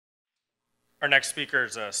Our next speaker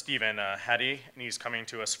is Stephen Haddy, and he's coming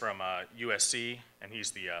to us from USC, and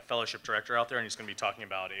he's the fellowship director out there, and he's going to be talking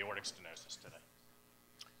about aortic stenosis today.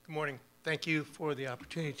 Good morning. Thank you for the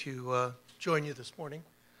opportunity to join you this morning.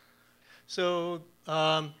 So,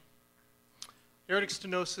 aortic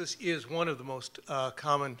stenosis is one of the most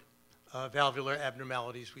common valvular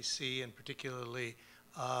abnormalities we see, and particularly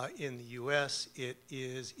in the U.S. It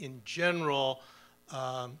is, in general,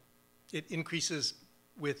 it increases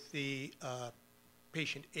with the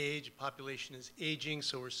patient age. Population is aging,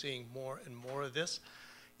 so we're seeing more and more of this.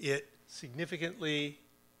 It significantly,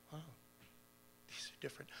 wow, these are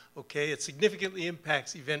different. Okay, it significantly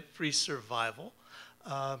impacts event-free survival.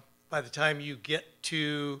 By the time you get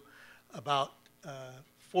to about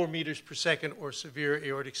 4 meters per second or severe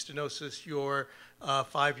aortic stenosis, your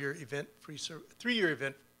 3-year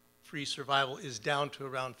event-free survival is down to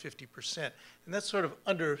around 50%. And that sort of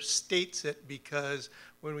understates it, because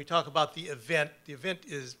when we talk about the event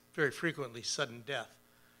is very frequently sudden death.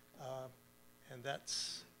 And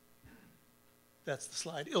that's the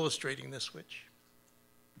slide illustrating this switch.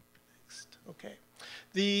 Next, okay.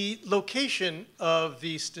 The location of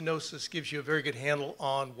the stenosis gives you a very good handle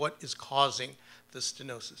on what is causing the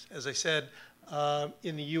stenosis. As I said,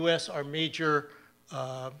 in the U.S., our major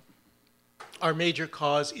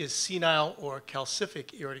cause is senile or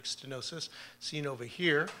calcific aortic stenosis, seen over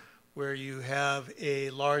here, where you have a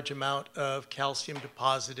large amount of calcium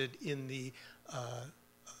deposited in the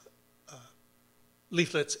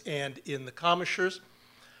leaflets and in the commissures.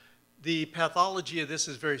 The pathology of this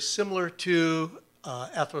is very similar to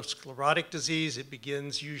atherosclerotic disease. It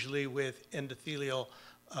begins usually with endothelial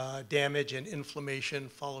damage and inflammation,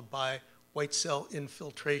 followed by white cell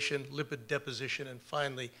infiltration, lipid deposition, and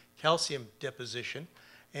finally calcium deposition.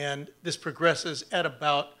 And this progresses at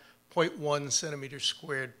about 0.1 centimeters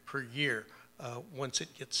squared per year once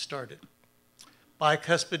it gets started.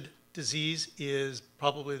 Bicuspid disease is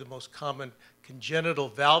probably the most common congenital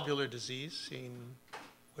valvular disease, seen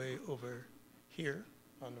way over here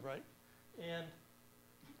on the right. And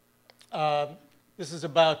this is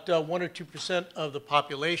about 1 or 2% of the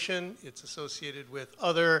population. It's associated with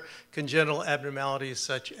other congenital abnormalities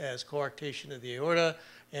such as coarctation of the aorta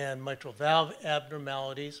and mitral valve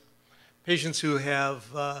abnormalities. Patients who have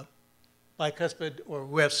bicuspid or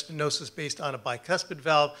who have stenosis based on a bicuspid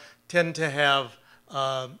valve tend to have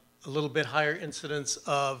a little bit higher incidence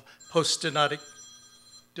of post-stenotic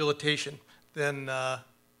dilatation than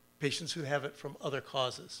patients who have it from other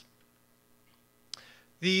causes.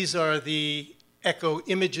 These are the echo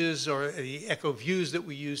images or the echo views that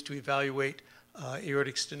we use to evaluate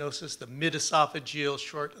aortic stenosis. The mid-esophageal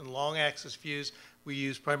short and long axis views we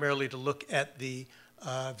use primarily to look at the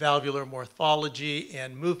valvular morphology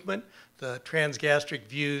and movement. The transgastric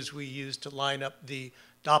views we use to line up the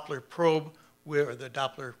Doppler probe or the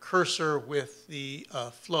Doppler cursor with the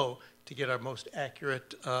flow to get our most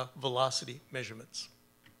accurate velocity measurements.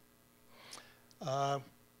 On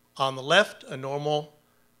the left, a normal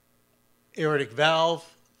aortic valve,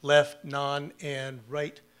 left non and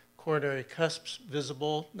right coronary cusps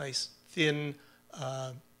visible, nice thin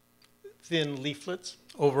leaflets.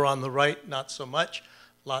 Over on the right, not so much.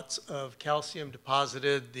 Lots of calcium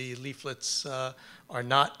deposited. The leaflets are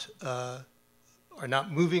not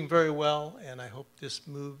moving very well, and I hope this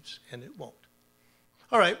moves, and it won't.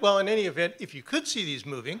 All right, well, in any event, if you could see these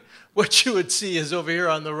moving, what you would see is over here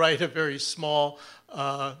on the right a very small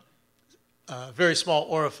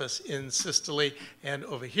orifice in systole, and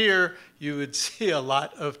over here you would see a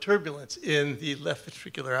lot of turbulence in the left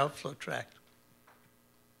ventricular outflow tract.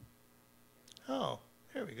 Oh,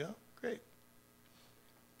 there we go, great.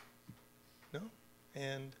 No,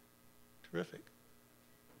 and terrific.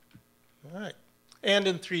 All right, and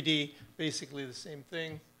in 3D, basically the same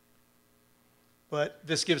thing, but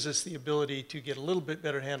this gives us the ability to get a little bit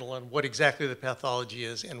better handle on what exactly the pathology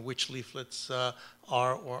is and which leaflets are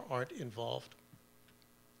or aren't involved.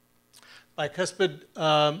 Bicuspid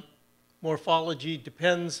morphology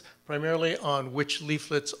depends primarily on which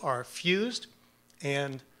leaflets are fused,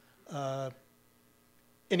 and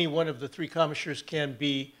any one of the 3 commissures can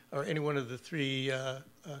be, or any one of the 3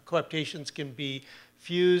 coaptations can be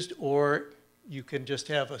fused, or you can just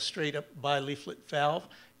have a straight up bileaflet valve.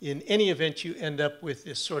 In any event, you end up with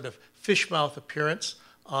this sort of fish mouth appearance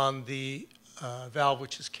on the valve,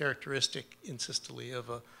 which is characteristic in systole of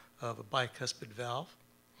a bicuspid valve.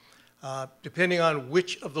 Depending on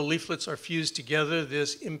which of the leaflets are fused together,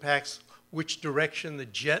 this impacts which direction the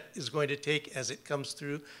jet is going to take as it comes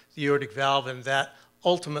through the aortic valve, and that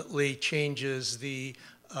ultimately changes the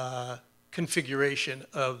configuration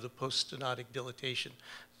of the post-stenotic dilatation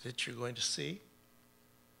that you're going to see.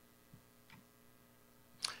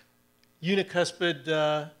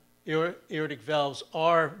 Unicuspid aortic valves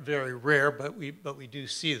are very rare, but we do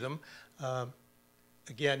see them.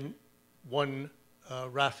 Again, one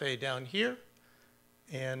raphe down here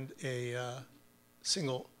and a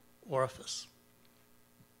single orifice.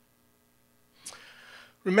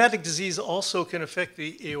 Rheumatic disease also can affect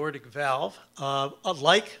the aortic valve.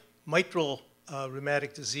 Like mitral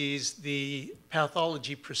rheumatic disease, the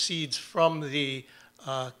pathology proceeds from the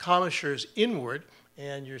commissures inward,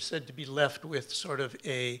 and you're said to be left with sort of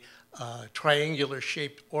a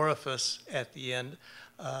triangular-shaped orifice at the end.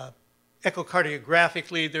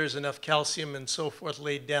 Echocardiographically, there's enough calcium and so forth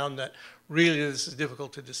laid down that really this is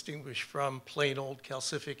difficult to distinguish from plain old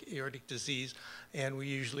calcific aortic disease, and we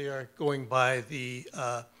usually are going by the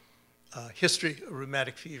history of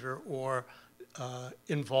rheumatic fever or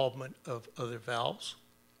involvement of other valves.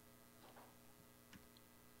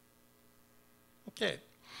 Okay.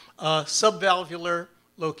 Subvalvular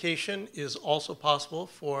location is also possible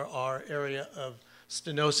for our area of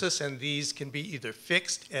stenosis, and these can be either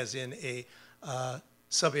fixed, as in a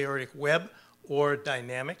subaortic web, or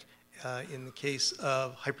dynamic, in the case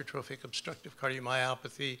of hypertrophic obstructive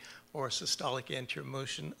cardiomyopathy or systolic anterior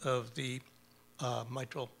motion of the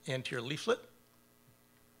mitral anterior leaflet.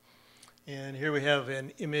 And here we have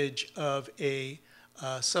an image of a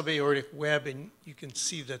subaortic web, and you can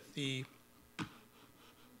see that the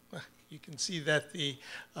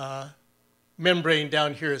membrane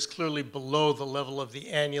down here is clearly below the level of the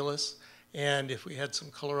annulus, and if we had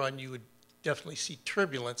some color on, you would definitely see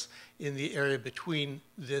turbulence in the area between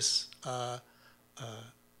this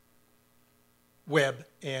web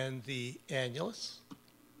and the annulus.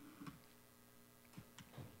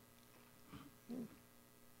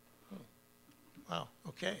 Wow,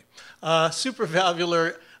 okay.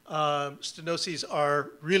 Supravalvular stenoses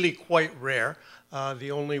are really quite rare.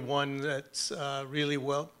 The only one that's really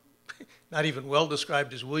not even well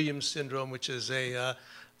described is Williams syndrome, which is a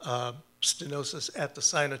stenosis at the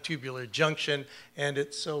sinotubular junction, and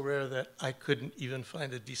it's so rare that I couldn't even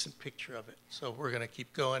find a decent picture of it. So we're going to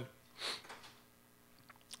keep going.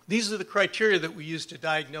 These are the criteria that we use to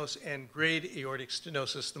diagnose and grade aortic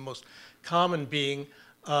stenosis, the most common being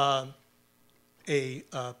a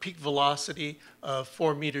peak velocity of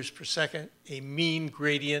 4 meters per second, a mean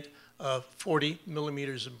gradient of 40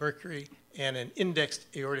 millimeters of mercury, and an indexed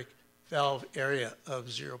aortic valve area of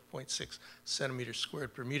 0.6 centimeters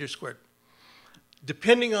squared per meter squared.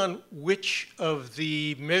 Depending on which of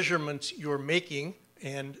the measurements you're making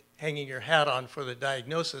and hanging your hat on for the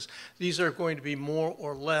diagnosis, these are going to be more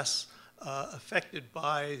or less affected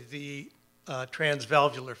by the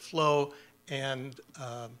transvalvular flow and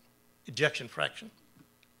ejection fraction.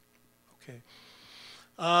 Okay.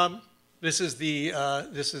 This is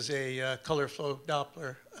a color flow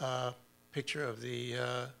Doppler picture of the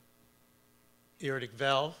aortic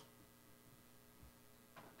valve.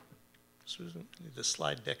 Susan, the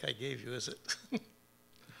slide deck I gave you, is it?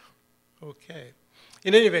 Okay.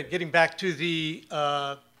 In any event, getting back to the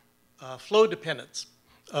flow dependence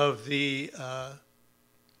of the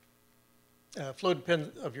flow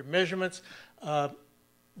dependence of your measurements.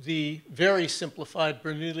 The very simplified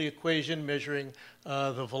Bernoulli equation measuring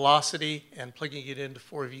the velocity and plugging it into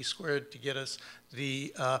 4v squared to get us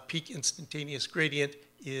the peak instantaneous gradient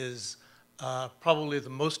is probably the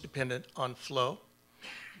most dependent on flow.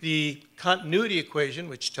 The continuity equation,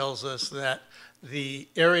 which tells us that the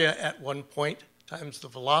area at one point times the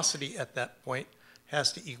velocity at that point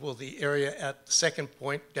has to equal the area at the second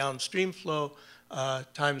point, downstream flow,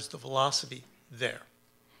 times the velocity there.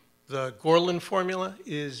 The Gorlin formula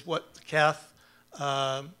is what the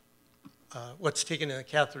what's taken in the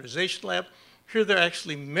catheterization lab. Here they're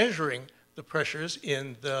actually measuring the pressures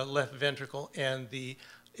in the left ventricle and the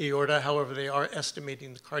aorta. However, they are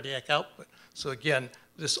estimating the cardiac output. So again,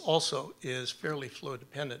 this also is fairly flow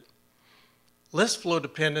dependent. Less flow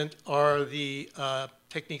dependent are the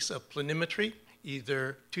techniques of planimetry,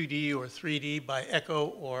 either 2D or 3D by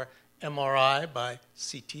echo or MRI by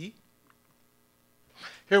CT.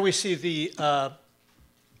 Here we see the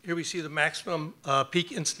maximum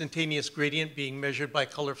peak instantaneous gradient being measured by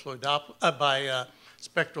color flow Doppler,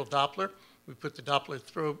 spectral Doppler. We put the Doppler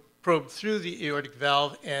probe through the aortic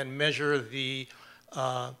valve and measure the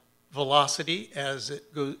velocity as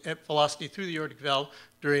it goes velocity through the aortic valve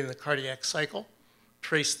during the cardiac cycle.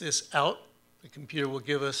 Trace this out. The computer will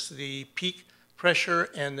give us the peak pressure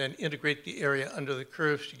and then integrate the area under the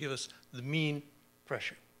curve to give us the mean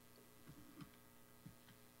pressure.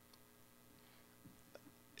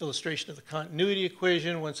 Illustration of the continuity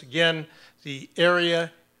equation. Once again, the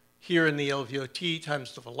area here in the LVOT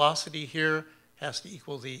times the velocity here has to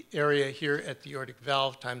equal the area here at the aortic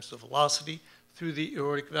valve times the velocity through the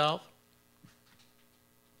aortic valve.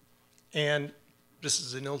 And this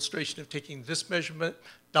is an illustration of taking this measurement,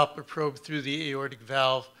 Doppler probe through the aortic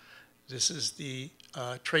valve. This is the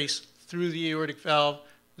trace through the aortic valve.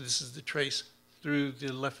 This is the trace through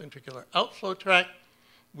the left ventricular outflow tract.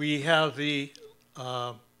 We have the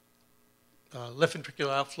left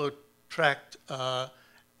ventricular outflow tract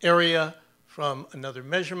area from another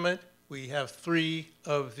measurement. We have 3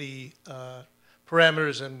 of the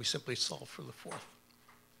parameters, and we simply solve for the 4th.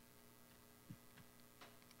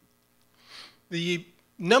 The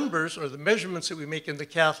numbers, or the measurements that we make in the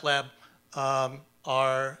cath lab,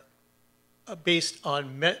 are based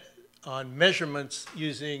on measurements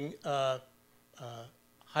using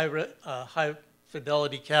high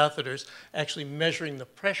fidelity catheters, actually measuring the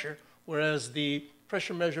pressure, whereas the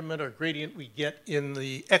pressure measurement or gradient we get in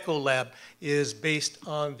the echo lab is based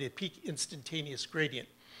on the peak instantaneous gradient.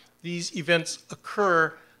 These events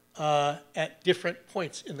occur at different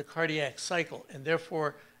points in the cardiac cycle, and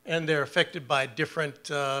therefore, they're affected by different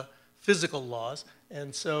physical laws.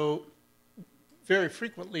 And so very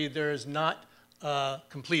frequently there is not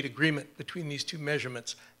complete agreement between these 2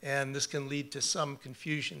 measurements, and this can lead to some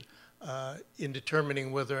confusion in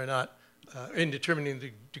determining whether or not, in determining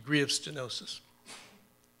the degree of stenosis.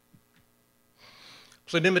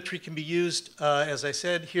 Planimetry can be used, as I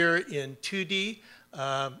said, here in 2D.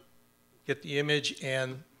 Get the image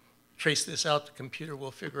and trace this out. The computer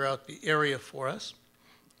will figure out the area for us.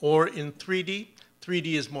 Or in 3D.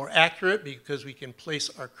 3D is more accurate because we can place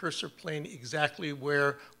our cursor plane exactly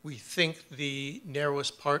where we think the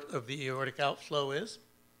narrowest part of the aortic outflow is.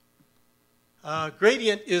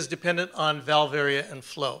 Gradient is dependent on valve area and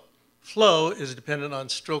flow. Flow is dependent on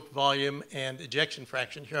stroke volume and ejection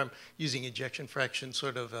fraction. Here I'm using ejection fraction,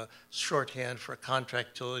 sort of a shorthand for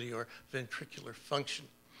contractility or ventricular function.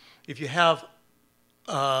 If you have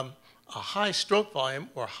a high stroke volume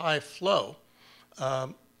or high flow,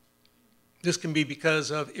 this can be because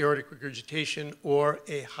of aortic regurgitation or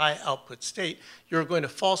a high output state. You're going to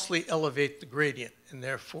falsely elevate the gradient and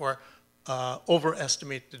therefore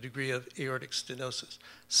overestimate the degree of aortic stenosis.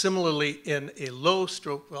 Similarly, in a low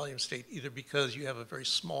stroke volume state, either because you have a very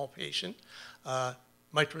small patient,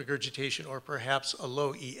 mitral regurgitation, or perhaps a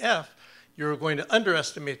low EF, you're going to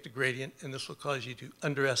underestimate the gradient, and this will cause you to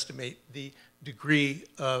underestimate the degree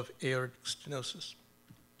of aortic stenosis.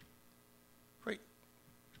 Great.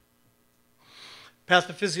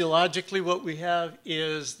 Pathophysiologically, what we have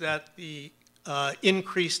is that the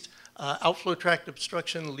increased outflow tract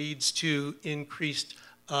obstruction leads to increased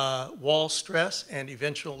wall stress and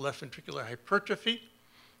eventual left ventricular hypertrophy.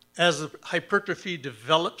 As the hypertrophy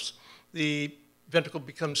develops, the ventricle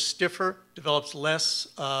becomes stiffer, develops less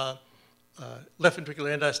left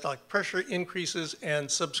ventricular end-diastolic pressure increases, and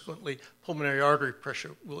subsequently pulmonary artery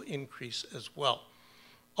pressure will increase as well.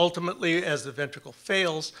 Ultimately, as the ventricle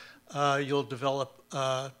fails, you'll develop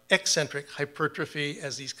eccentric hypertrophy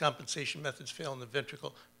as these compensation methods fail and the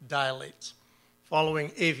ventricle dilates. Following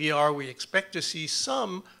AVR, we expect to see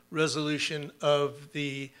some resolution of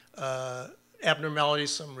the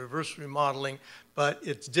abnormalities, some reverse remodeling, but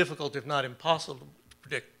it's difficult, if not impossible, to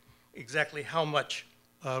predict exactly how much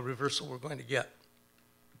reversal we're going to get.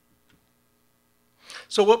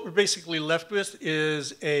 So what we're basically left with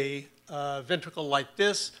is a ventricle like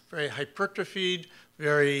this, very hypertrophied,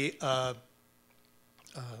 very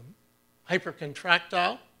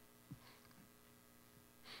hypercontractile.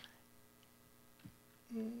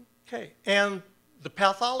 Okay, and the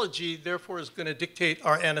pathology, therefore, is going to dictate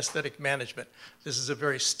our anesthetic management. This is a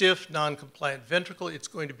very stiff, non-compliant ventricle. It's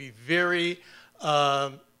going to be very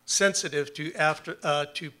sensitive to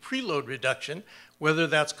preload reduction, whether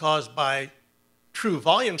that's caused by true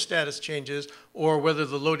volume status changes or whether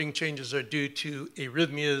the loading changes are due to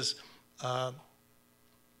arrhythmias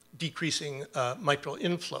decreasing mitral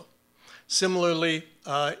inflow. Similarly,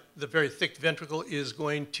 the very thick ventricle is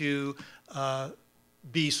going to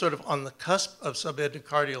be sort of on the cusp of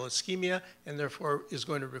subendocardial ischemia and therefore is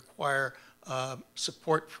going to require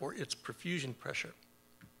support for its perfusion pressure.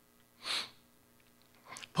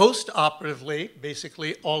 Post-operatively,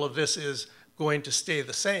 basically, all of this is going to stay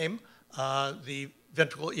the same. The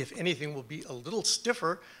ventricle, if anything, will be a little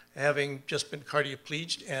stiffer, having just been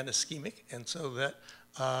cardiopleged and ischemic, and so that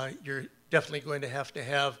you're definitely going to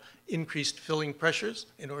have increased filling pressures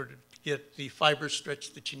in order to get the fiber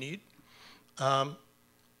stretch that you need.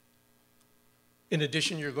 In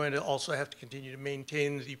addition, you're going to also have to continue to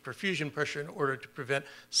maintain the perfusion pressure in order to prevent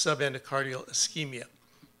subendocardial ischemia.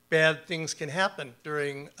 Bad things can happen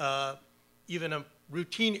during even a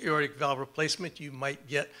routine aortic valve replacement, you might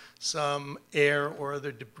get some air or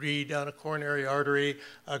other debris down a coronary artery.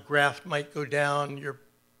 A graft might go down. Your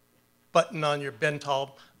button on your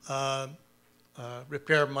Bentall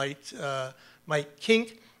repair might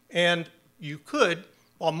kink. And you could,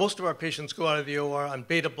 while most of our patients go out of the OR on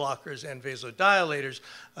beta blockers and vasodilators,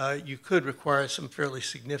 you could require some fairly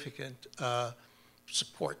significant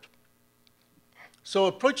support. So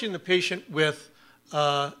approaching the patient with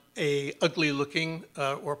a ugly-looking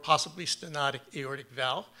or possibly stenotic aortic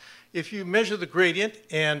valve, if you measure the gradient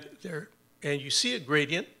and you see a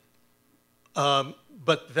gradient,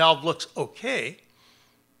 but the valve looks okay,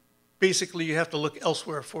 basically you have to look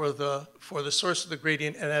elsewhere for the source of the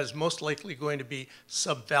gradient, and that is most likely going to be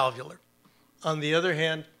subvalvular. On the other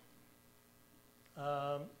hand,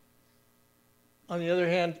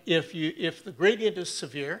 if the gradient is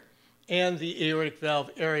severe and the aortic valve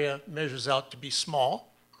area measures out to be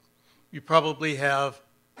small, you probably have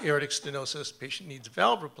aortic stenosis, patient needs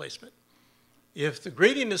valve replacement. If the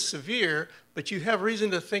gradient is severe, but you have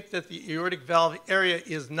reason to think that the aortic valve area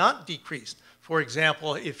is not decreased, for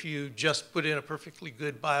example, if you just put in a perfectly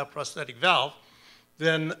good bioprosthetic valve,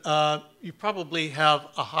 then you probably have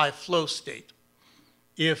a high flow state.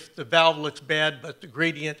 If the valve looks bad, but the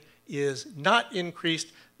gradient is not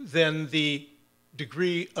increased, then the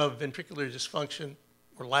degree of ventricular dysfunction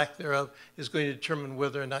or lack thereof is going to determine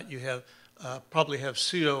whether or not you have probably have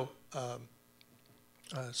pseudo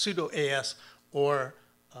AS or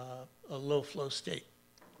a low flow state.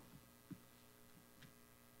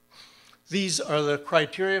 These are the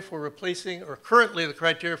criteria for replacing, or currently the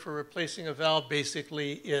criteria for replacing a valve.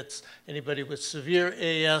 Basically, it's anybody with severe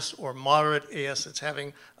AS or moderate AS that's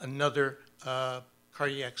having another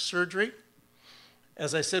cardiac surgery.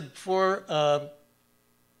 As I said before,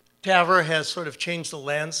 TAVR has sort of changed the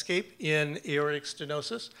landscape in aortic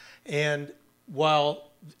stenosis, and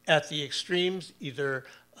while at the extremes, either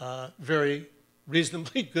very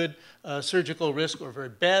reasonably good surgical risk or very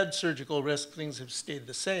bad surgical risk, things have stayed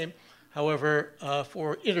the same. However,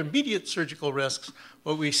 for intermediate surgical risks,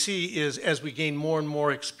 what we see is as we gain more and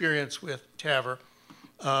more experience with TAVR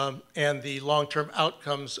and the long-term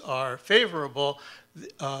outcomes are favorable,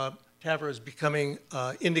 TAVR is becoming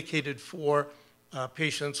indicated for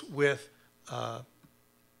patients with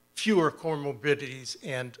fewer comorbidities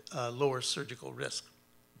and lower surgical risk.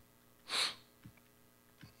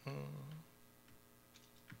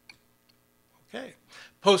 Okay,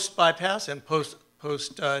 post-bypass and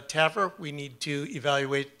post-TAVR, we need to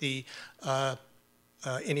evaluate the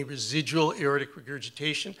any residual aortic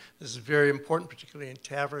regurgitation. This is very important, particularly in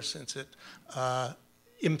TAVR, since it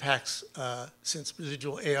impacts, since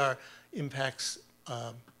residual AR impacts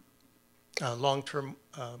long-term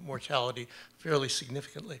mortality fairly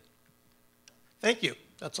significantly. Thank you.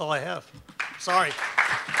 That's all I have. Sorry.